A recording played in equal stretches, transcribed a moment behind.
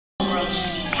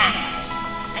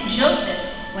And Joseph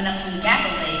went up from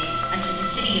Galilee unto the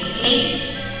city of David,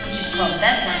 which is called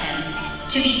Bethlehem,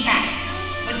 to be taxed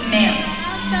with Mary,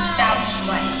 his espoused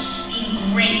wife,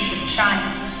 being great with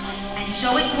child. And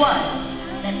so it was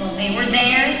that while they were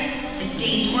there, the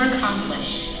days were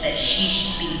accomplished that she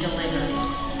should be delivered.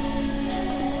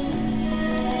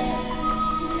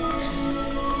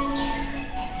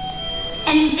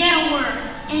 And there were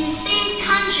in the same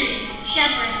country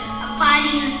shepherds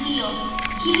abiding in the field,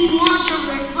 keeping watch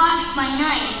over their flocks by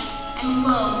night. And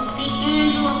lo, the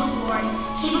angel of the Lord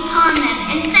came upon them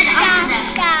and said unto them,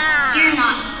 Fear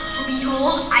not, for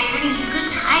behold, I bring you good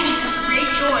tidings of great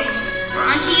joy. For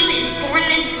unto you is born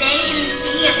this day in the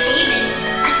city of David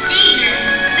a Savior,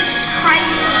 which is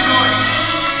Christ the Lord.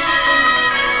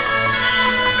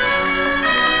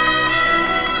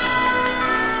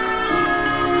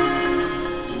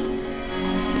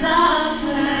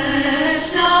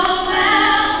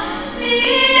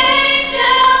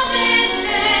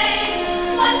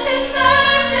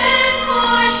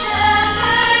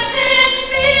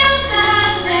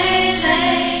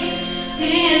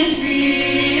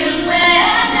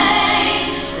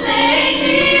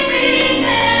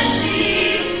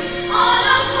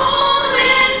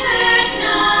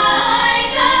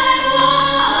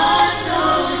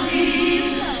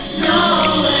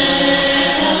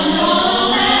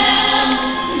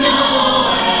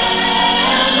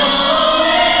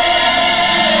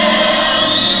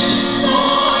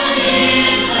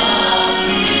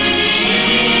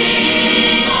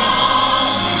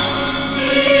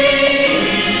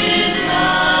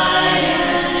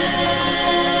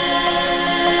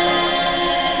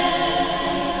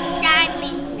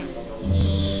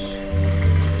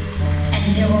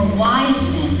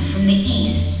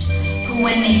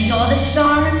 When they saw the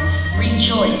star,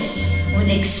 rejoiced with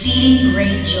exceeding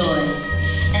great joy,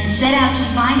 and set out to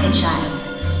find the child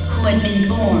who had been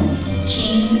born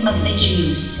King of the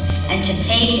Jews, and to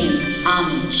pay him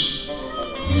homage.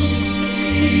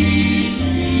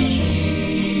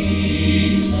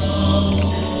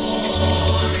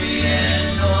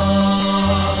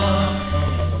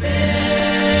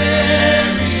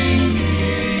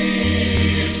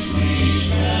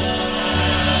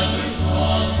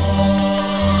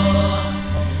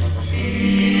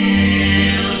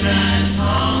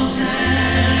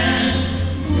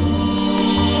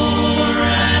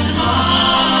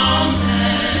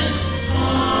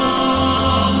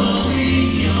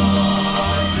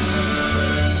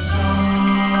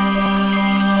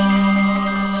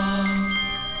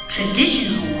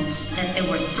 Tradition holds that there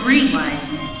were 3 wise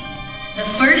men. The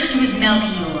first was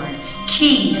Melchior,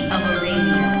 king of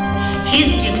Arabia.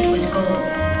 His gift was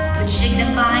gold, which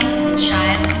signified the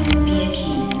child would be a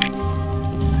king.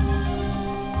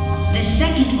 The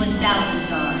second was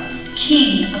Balthazar,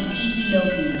 king of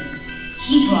Ethiopia.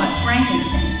 He brought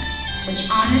frankincense, which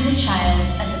honored the child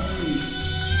as a priest.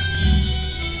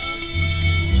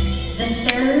 The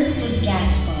third was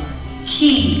Gaspar,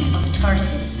 king of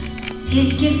Tarsus.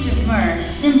 His gift of myrrh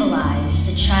symbolized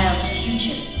the child's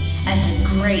future as a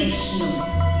great healer.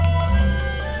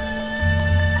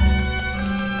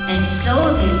 And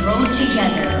so they rode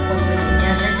together over the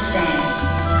desert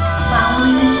sands,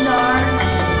 following the star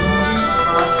as it moved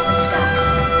across the sky.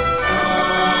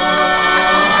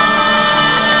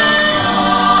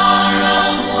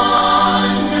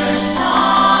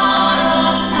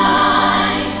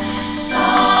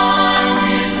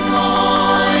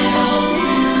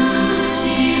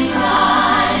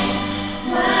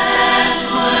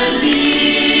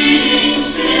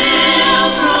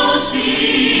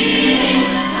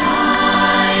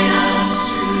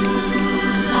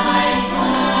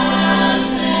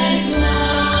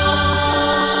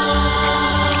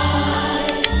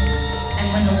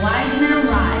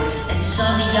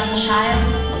 Child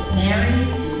with Mary,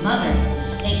 his mother,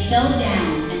 they fell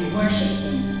down and worshipped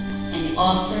him and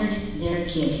offered their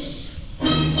gifts.